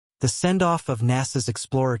The send-off of NASA's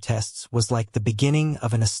Explorer tests was like the beginning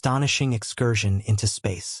of an astonishing excursion into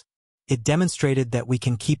space. It demonstrated that we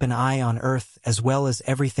can keep an eye on Earth as well as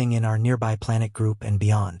everything in our nearby planet group and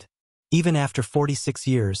beyond. Even after 46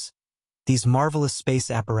 years, these marvelous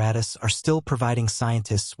space apparatus are still providing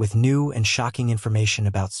scientists with new and shocking information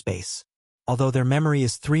about space. Although their memory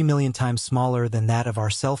is 3 million times smaller than that of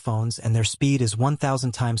our cell phones and their speed is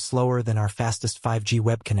 1,000 times slower than our fastest 5G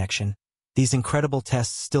web connection, these incredible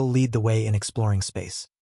tests still lead the way in exploring space.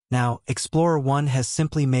 Now, Explorer 1 has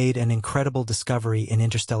simply made an incredible discovery in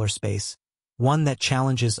interstellar space, one that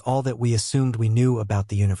challenges all that we assumed we knew about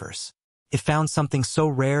the universe. It found something so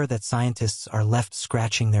rare that scientists are left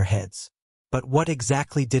scratching their heads. But what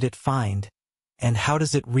exactly did it find, and how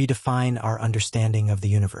does it redefine our understanding of the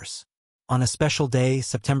universe? On a special day,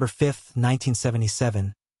 September 5,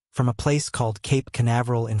 1977, from a place called Cape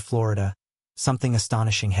Canaveral in Florida, something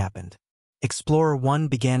astonishing happened. Explorer 1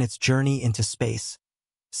 began its journey into space,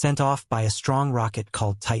 sent off by a strong rocket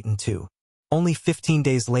called Titan II. Only 15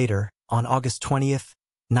 days later, on August 20,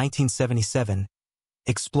 1977,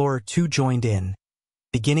 Explorer 2 joined in,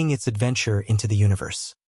 beginning its adventure into the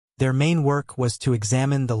universe. Their main work was to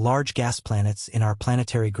examine the large gas planets in our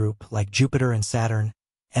planetary group like Jupiter and Saturn,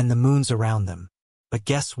 and the moons around them. But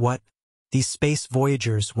guess what? These space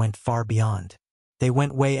Voyagers went far beyond. They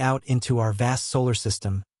went way out into our vast solar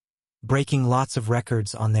system, breaking lots of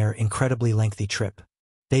records on their incredibly lengthy trip.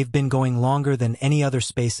 They've been going longer than any other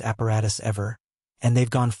space apparatus ever, and they've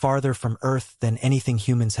gone farther from Earth than anything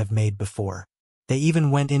humans have made before. They even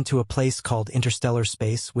went into a place called interstellar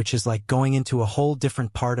space, which is like going into a whole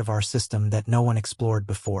different part of our system that no one explored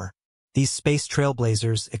before. These space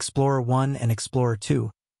trailblazers, Explorer 1 and Explorer 2,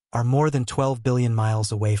 are more than 12 billion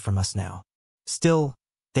miles away from us now. Still,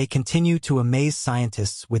 they continue to amaze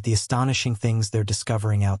scientists with the astonishing things they're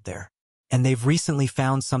discovering out there. And they've recently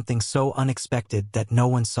found something so unexpected that no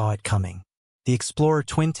one saw it coming. The Explorer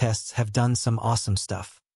twin tests have done some awesome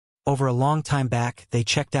stuff. Over a long time back, they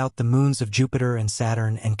checked out the moons of Jupiter and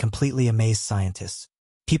Saturn and completely amazed scientists.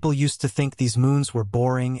 People used to think these moons were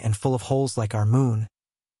boring and full of holes like our moon,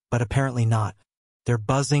 but apparently not. They're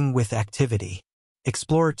buzzing with activity.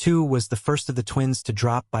 Explorer 2 was the first of the twins to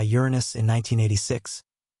drop by Uranus in 1986,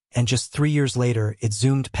 and just 3 years later it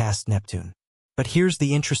zoomed past Neptune. But here's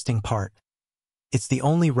the interesting part. It's the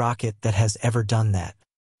only rocket that has ever done that.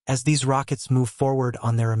 As these rockets move forward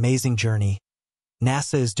on their amazing journey,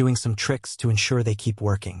 NASA is doing some tricks to ensure they keep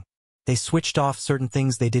working. They switched off certain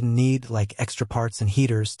things they didn't need, like extra parts and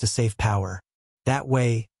heaters, to save power. That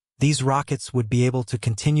way, these rockets would be able to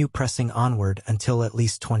continue pressing onward until at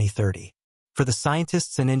least 2030. For the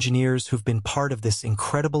scientists and engineers who've been part of this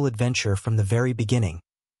incredible adventure from the very beginning,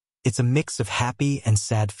 it's a mix of happy and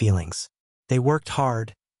sad feelings. They worked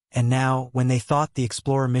hard, and now, when they thought the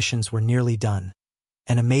Explorer missions were nearly done,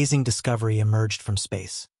 an amazing discovery emerged from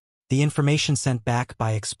space. The information sent back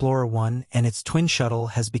by Explorer 1 and its twin shuttle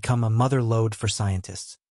has become a mother lode for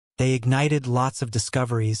scientists. They ignited lots of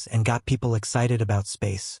discoveries and got people excited about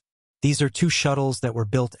space. These are two shuttles that were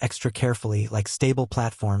built extra carefully, like stable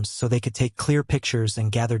platforms, so they could take clear pictures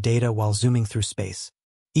and gather data while zooming through space.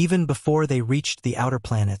 Even before they reached the outer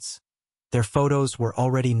planets, their photos were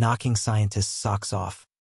already knocking scientists' socks off.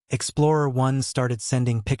 Explorer 1 started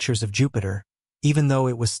sending pictures of Jupiter, even though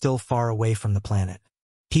it was still far away from the planet.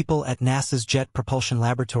 People at NASA's Jet Propulsion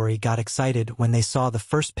Laboratory got excited when they saw the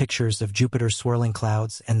first pictures of Jupiter's swirling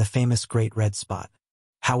clouds and the famous Great Red Spot.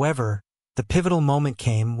 However, the pivotal moment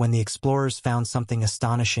came when the explorers found something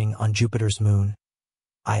astonishing on Jupiter's moon,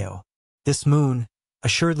 Io. This moon,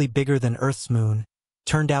 assuredly bigger than Earth's moon,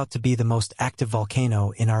 turned out to be the most active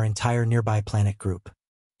volcano in our entire nearby planet group.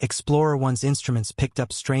 Explorer 1's instruments picked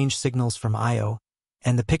up strange signals from Io,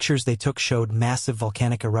 and the pictures they took showed massive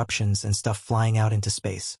volcanic eruptions and stuff flying out into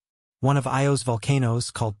space. One of Io's volcanoes,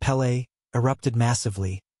 called Pele, erupted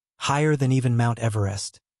massively, higher than even Mount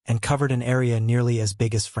Everest, and covered an area nearly as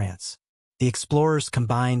big as France. The explorers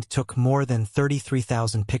combined took more than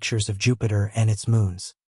 33,000 pictures of Jupiter and its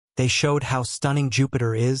moons. They showed how stunning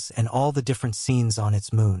Jupiter is and all the different scenes on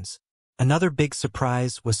its moons. Another big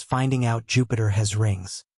surprise was finding out Jupiter has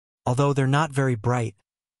rings. Although they're not very bright,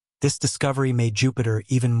 this discovery made Jupiter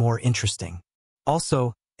even more interesting.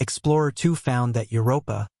 Also, Explorer 2 found that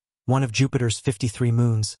Europa, one of Jupiter's 53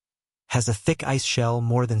 moons, has a thick ice shell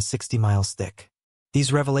more than 60 miles thick.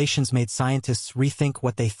 These revelations made scientists rethink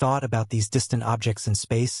what they thought about these distant objects in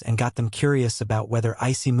space and got them curious about whether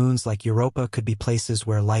icy moons like Europa could be places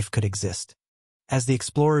where life could exist. As the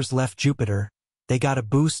explorers left Jupiter, they got a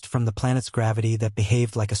boost from the planet's gravity that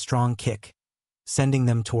behaved like a strong kick, sending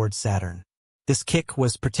them towards Saturn. This kick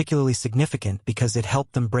was particularly significant because it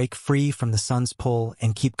helped them break free from the sun's pull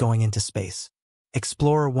and keep going into space.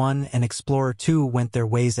 Explorer 1 and Explorer 2 went their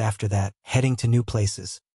ways after that, heading to new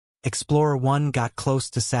places. Explorer 1 got close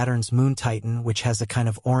to Saturn's moon Titan, which has a kind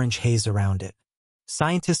of orange haze around it.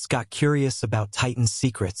 Scientists got curious about Titan's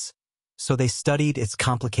secrets, so they studied its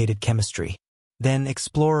complicated chemistry. Then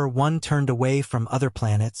Explorer 1 turned away from other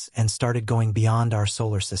planets and started going beyond our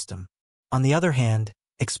solar system. On the other hand,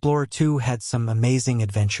 Explorer 2 had some amazing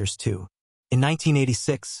adventures too. In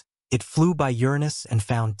 1986, it flew by Uranus and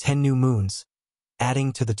found 10 new moons,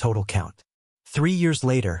 adding to the total count. 3 years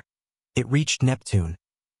later, it reached Neptune,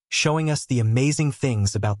 showing us the amazing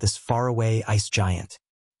things about this faraway ice giant.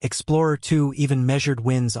 Explorer 2 even measured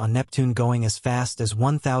winds on Neptune going as fast as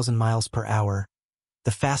 1,000 miles per hour,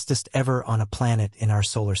 the fastest ever on a planet in our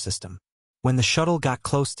solar system. When the shuttle got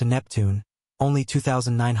close to Neptune, only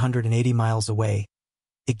 2,980 miles away,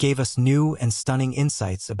 it gave us new and stunning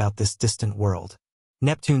insights about this distant world.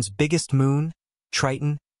 Neptune's biggest moon,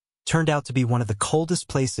 Triton, turned out to be one of the coldest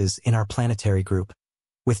places in our planetary group,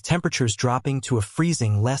 with temperatures dropping to a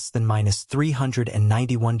freezing less than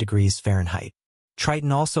 -391 degrees Fahrenheit.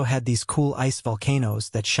 Triton also had these cool ice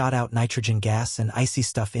volcanoes that shot out nitrogen gas and icy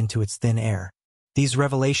stuff into its thin air. These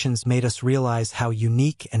revelations made us realize how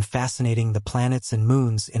unique and fascinating the planets and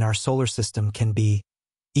moons in our solar system can be,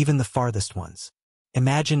 even the farthest ones.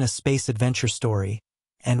 Imagine a space adventure story,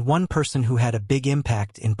 and one person who had a big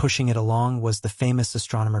impact in pushing it along was the famous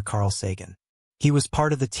astronomer Carl Sagan. He was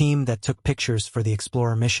part of the team that took pictures for the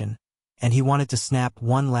Explorer mission, and he wanted to snap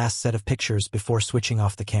one last set of pictures before switching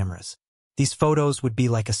off the cameras. These photos would be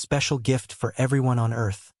like a special gift for everyone on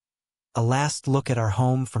Earth, a last look at our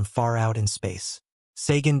home from far out in space.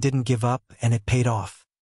 Sagan didn't give up, and it paid off.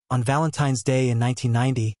 On Valentine's Day in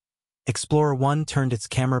 1990, Explorer 1 turned its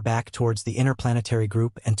camera back towards the interplanetary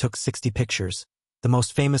group and took 60 pictures, the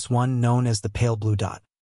most famous one known as the pale blue dot.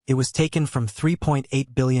 It was taken from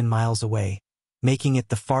 3.8 billion miles away, making it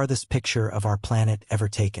the farthest picture of our planet ever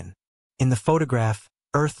taken. In the photograph,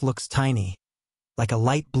 Earth looks tiny, like a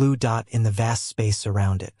light blue dot in the vast space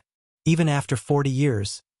around it. Even after 40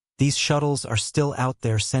 years, these shuttles are still out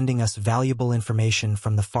there sending us valuable information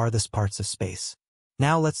from the farthest parts of space.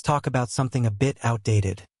 Now let's talk about something a bit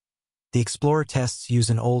outdated. The Explorer tests use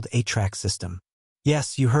an old 8-track system.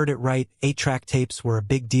 Yes, you heard it right, 8-track tapes were a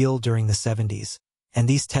big deal during the 70s, and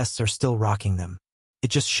these tests are still rocking them. It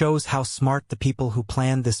just shows how smart the people who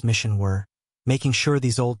planned this mission were, making sure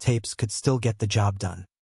these old tapes could still get the job done.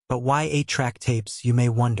 But why 8-track tapes, you may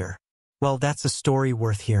wonder? Well, that's a story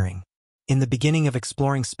worth hearing. In the beginning of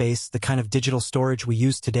exploring space, the kind of digital storage we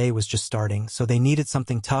use today was just starting, so they needed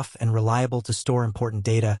something tough and reliable to store important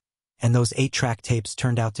data, and those 8-track tapes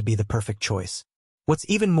turned out to be the perfect choice. What's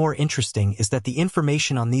even more interesting is that the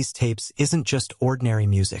information on these tapes isn't just ordinary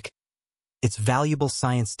music. It's valuable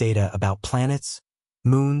science data about planets,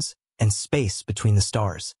 moons, and space between the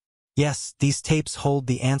stars. Yes, these tapes hold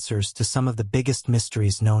the answers to some of the biggest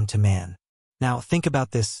mysteries known to man. Now, think about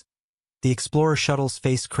this. The Explorer shuttles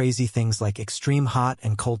face crazy things like extreme hot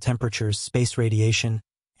and cold temperatures, space radiation,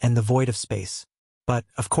 and the void of space. But,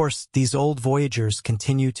 of course, these old Voyagers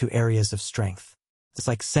continue to areas of strength. It's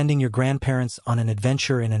like sending your grandparents on an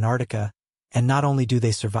adventure in Antarctica, and not only do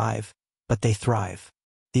they survive, but they thrive.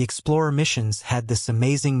 The Explorer missions had this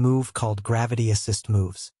amazing move called gravity assist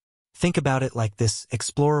moves. Think about it like this: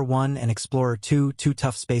 Explorer 1 and Explorer 2, two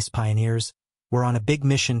tough space pioneers, were on a big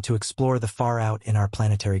mission to explore the far out in our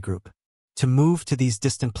planetary group. To move to these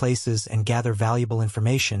distant places and gather valuable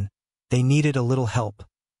information, they needed a little help,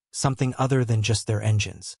 something other than just their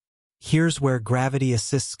engines. Here's where gravity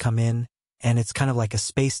assists come in, and it's kind of like a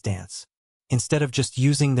space dance. Instead of just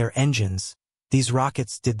using their engines, these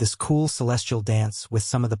rockets did this cool celestial dance with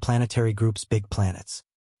some of the planetary group's big planets.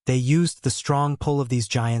 They used the strong pull of these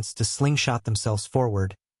giants to slingshot themselves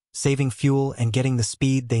forward, saving fuel and getting the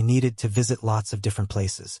speed they needed to visit lots of different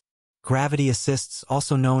places. Gravity assists,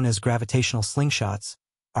 also known as gravitational slingshots,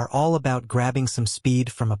 are all about grabbing some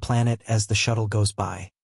speed from a planet as the shuttle goes by.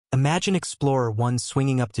 Imagine Explorer 1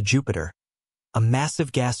 swinging up to Jupiter, a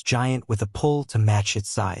massive gas giant with a pull to match its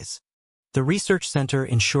size. The research center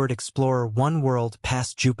ensured Explorer 1 whirled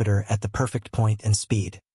past Jupiter at the perfect point and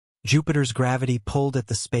speed. Jupiter's gravity pulled at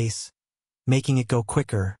the space, making it go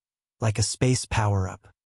quicker, like a space power-up.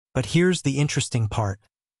 But here's the interesting part.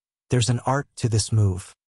 There's an art to this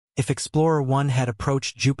move. If Explorer 1 had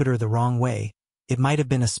approached Jupiter the wrong way, it might have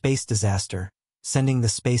been a space disaster, sending the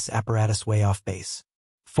space apparatus way off base.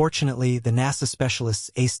 Fortunately, the NASA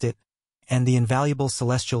specialists aced it, and the invaluable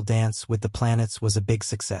celestial dance with the planets was a big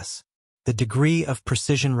success. The degree of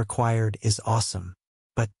precision required is awesome.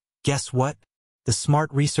 But guess what? The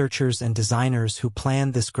smart researchers and designers who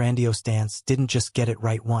planned this grandiose dance didn't just get it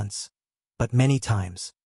right once, but many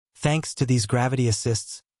times. Thanks to these gravity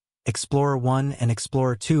assists, Explorer 1 and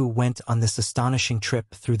Explorer 2 went on this astonishing trip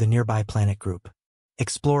through the nearby planet group.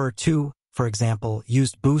 Explorer 2, for example,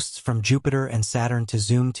 used boosts from Jupiter and Saturn to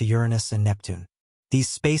zoom to Uranus and Neptune. These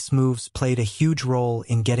space moves played a huge role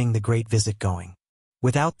in getting the Great Visit going.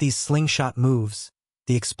 Without these slingshot moves,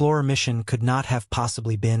 the Explorer mission could not have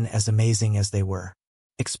possibly been as amazing as they were.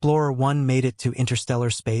 Explorer 1 made it to interstellar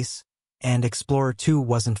space, and Explorer 2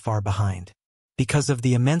 wasn't far behind. Because of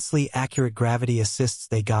the immensely accurate gravity assists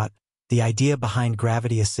they got, the idea behind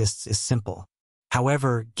gravity assists is simple.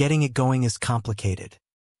 However, getting it going is complicated.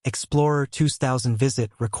 Explorer 2's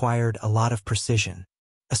visit required a lot of precision.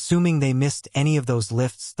 Assuming they missed any of those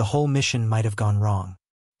lifts, the whole mission might have gone wrong.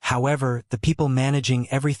 However, the people managing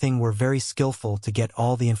everything were very skillful to get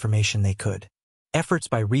all the information they could. Efforts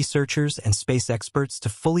by researchers and space experts to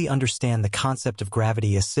fully understand the concept of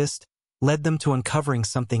gravity assist led them to uncovering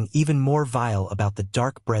something even more vile about the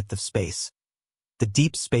dark breadth of space. The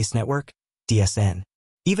Deep Space Network, DSN.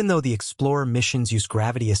 Even though the Explorer missions use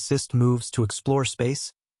gravity assist moves to explore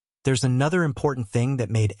space, there's another important thing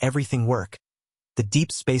that made everything work. The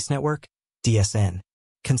Deep Space Network, DSN.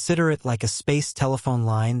 Consider it like a space telephone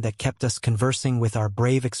line that kept us conversing with our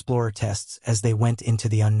brave Explorer tests as they went into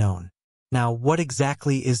the unknown. Now, what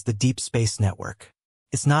exactly is the Deep Space Network?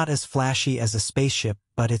 It's not as flashy as a spaceship,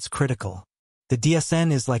 but it's critical. The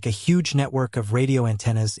DSN is like a huge network of radio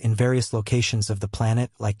antennas in various locations of the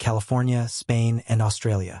planet, like California, Spain, and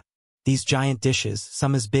Australia. These giant dishes,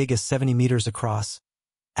 some as big as 70 meters across,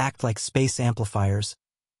 act like space amplifiers,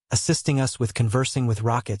 assisting us with conversing with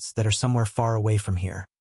rockets that are somewhere far away from here.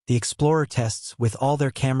 The Explorer tests, with all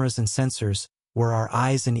their cameras and sensors, were our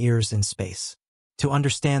eyes and ears in space. To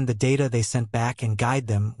understand the data they sent back and guide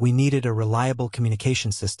them, we needed a reliable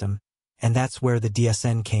communication system, and that's where the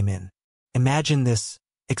DSN came in. Imagine this: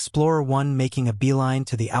 Explorer 1 making a beeline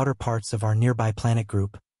to the outer parts of our nearby planet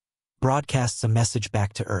group, broadcasts a message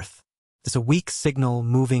back to Earth. It's a weak signal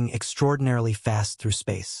moving extraordinarily fast through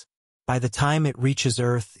space. By the time it reaches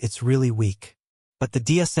Earth, it's really weak. But the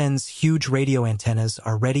DSN's huge radio antennas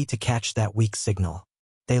are ready to catch that weak signal.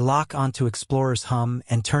 They lock onto Explorer's hum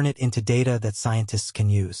and turn it into data that scientists can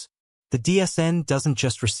use. The DSN doesn't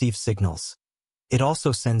just receive signals. It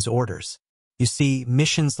also sends orders. You see,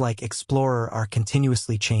 missions like Explorer are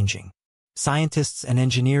continuously changing. Scientists and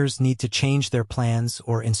engineers need to change their plans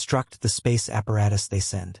or instruct the space apparatus they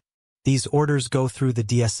send. These orders go through the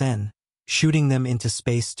DSN, shooting them into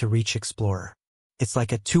space to reach Explorer. It's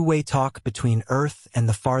like a two-way talk between Earth and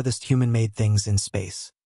the farthest human-made things in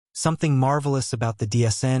space. Something marvelous about the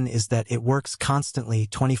DSN is that it works constantly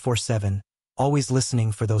 24/7, always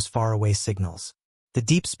listening for those faraway signals. The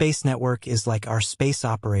Deep Space Network is like our space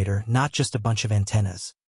operator, not just a bunch of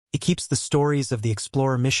antennas. It keeps the stories of the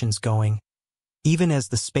Explorer missions going, even as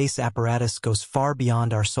the space apparatus goes far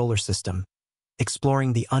beyond our solar system,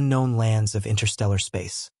 exploring the unknown lands of interstellar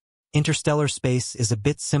space. Interstellar space is a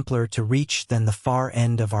bit simpler to reach than the far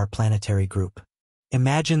end of our planetary group.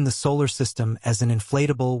 Imagine the solar system as an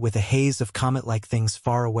inflatable with a haze of comet-like things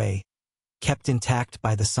far away, kept intact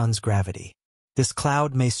by the sun's gravity. This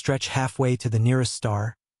cloud may stretch halfway to the nearest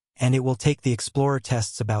star, and it will take the Explorer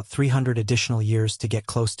tests about 300 additional years to get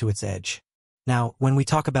close to its edge. Now, when we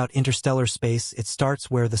talk about interstellar space, it starts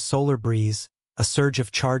where the solar breeze, a surge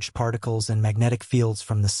of charged particles and magnetic fields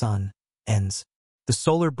from the sun, ends. The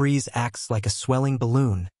solar breeze acts like a swelling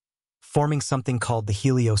balloon, forming something called the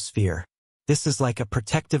heliosphere. This is like a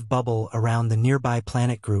protective bubble around the nearby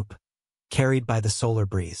planet group, carried by the solar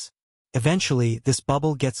breeze. Eventually, this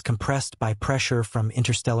bubble gets compressed by pressure from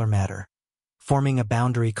interstellar matter, forming a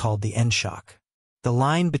boundary called the end shock. The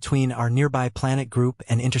line between our nearby planet group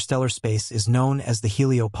and interstellar space is known as the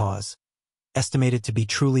heliopause, estimated to be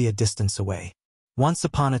truly a distance away. Once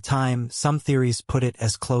upon a time, some theories put it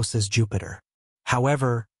as close as Jupiter.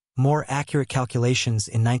 However, more accurate calculations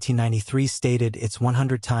in 1993 stated it's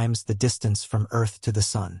 100 times the distance from Earth to the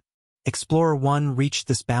Sun. Explorer 1 reached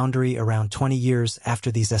this boundary around 20 years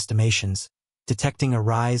after these estimations, detecting a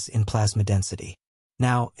rise in plasma density.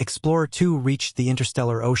 Now, Explorer 2 reached the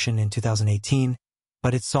interstellar ocean in 2018,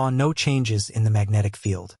 but it saw no changes in the magnetic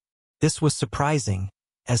field. This was surprising,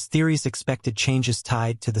 as theories expected changes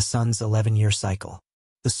tied to the Sun's 11-year cycle.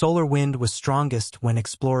 The solar wind was strongest when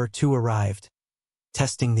Explorer 2 arrived,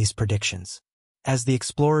 testing these predictions. As the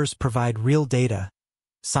explorers provide real data,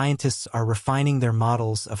 scientists are refining their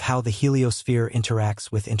models of how the heliosphere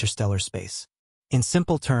interacts with interstellar space. In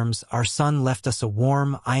simple terms, our Sun left us a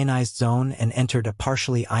warm, ionized zone and entered a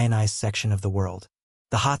partially ionized section of the world.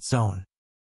 The hot zone.